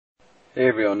Hey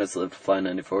everyone, it's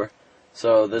LiveToFly94.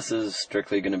 So this is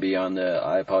strictly going to be on the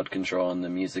iPod control and the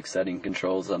music setting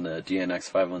controls on the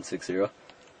DNX5160.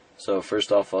 So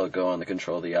first off, I'll go on the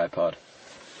control of the iPod.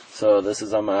 So this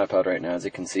is on my iPod right now, as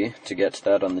you can see. To get to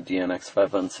that on the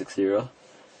DNX5160,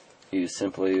 you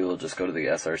simply will just go to the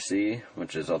SRC,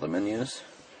 which is all the menus.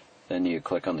 Then you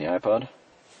click on the iPod,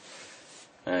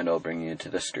 and it'll bring you to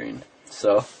this screen.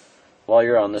 So while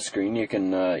you're on the screen, you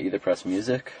can either press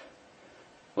music,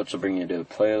 which will bring you to the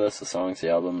playlist, the songs, the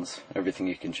albums, everything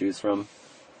you can choose from.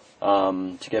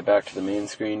 To get back to the main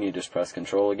screen, you just press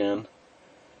control again.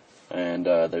 And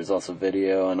there's also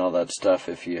video and all that stuff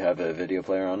if you have a video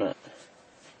player on it.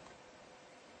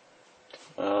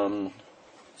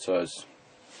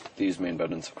 These main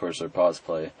buttons, of course, are pause,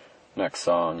 play, next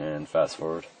song, and fast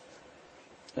forward.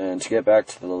 And to get back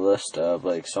to the list of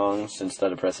songs,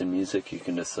 instead of pressing music, you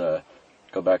can just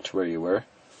go back to where you were.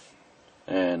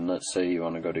 And let's say you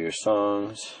want to go to your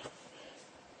songs.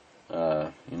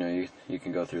 You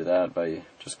can go through that by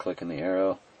just clicking the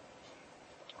arrow,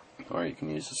 or you can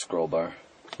use the scroll bar,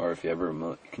 or if you have a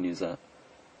remote, you can use that.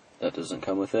 That doesn't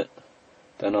come with it.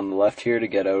 Then on the left here, to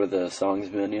get out of the songs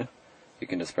menu, you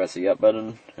can just press the up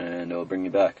button, and it'll bring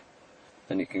you back.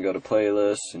 Then you can go to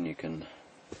playlists, and you can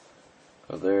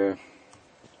go there.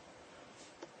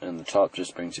 And the top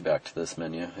just brings you back to this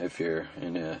menu if you're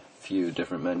in a few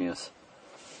different menus.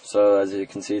 So as you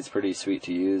can see, it's pretty sweet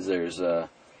to use. You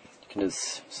can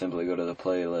just simply go to the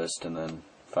playlist and then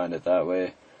find it that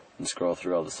way and scroll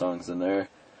through all the songs in there.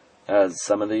 As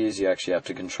some of these, you actually have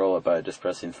to control it by just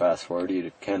pressing fast forward.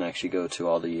 You can actually go to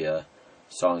all the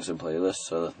songs and playlists,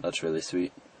 so that's really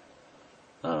sweet.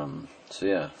 So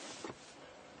yeah.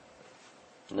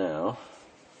 Now,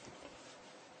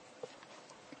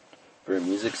 for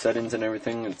music settings and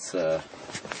everything, it's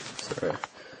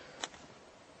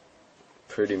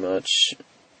pretty much,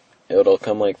 it'll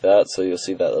come like that, so you'll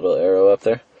see that little arrow up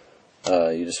there.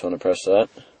 You just want to press that.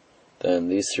 Then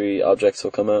these three objects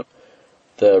will come out.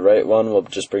 The right one will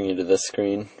just bring you to this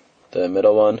screen. The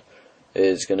middle one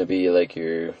is going to be like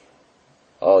where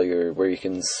you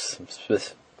can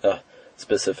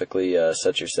specifically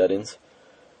set your settings,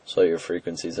 so your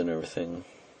frequencies and everything.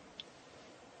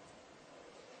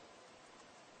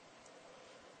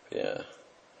 Yeah.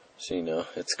 So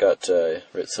it's got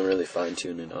some really fine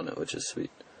tuning on it, which is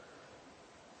sweet.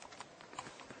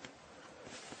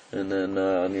 And then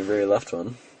on your very left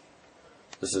one,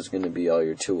 this is going to be all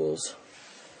your tools.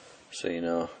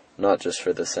 So not just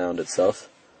for the sound itself,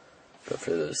 but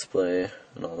for the display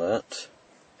and all that.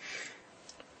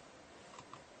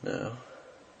 Now,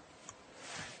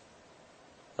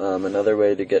 another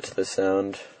way to get to the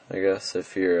sound, I guess,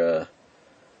 if you're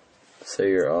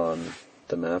say you're on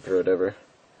the map or whatever,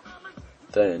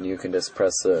 then you can just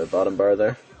press the bottom bar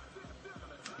there,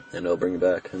 and it'll bring you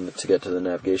back. And to get to the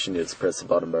navigation, you just press the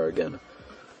bottom bar again.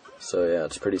 So yeah,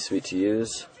 it's pretty sweet to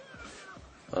use.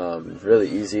 Really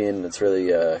easy, and it's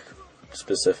really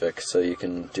specific, so you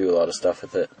can do a lot of stuff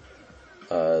with it.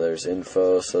 There's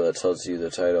info, so that tells you the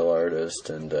title, artist,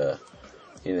 and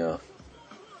you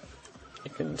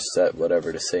can set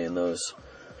whatever to say in those.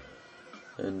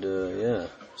 And yeah.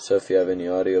 So if you have any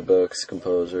audiobooks,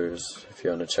 composers, if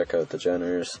you want to check out the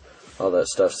genres, all that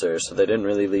stuff's there. So they didn't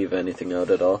really leave anything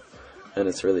out at all, and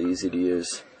it's really easy to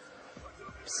use.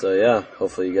 So yeah,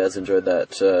 hopefully you guys enjoyed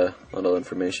that little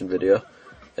information video.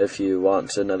 If you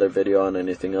want another video on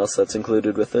anything else that's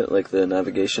included with it, like the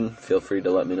navigation, feel free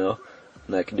to let me know,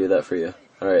 and I can do that for you.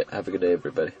 Alright, have a good day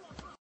everybody.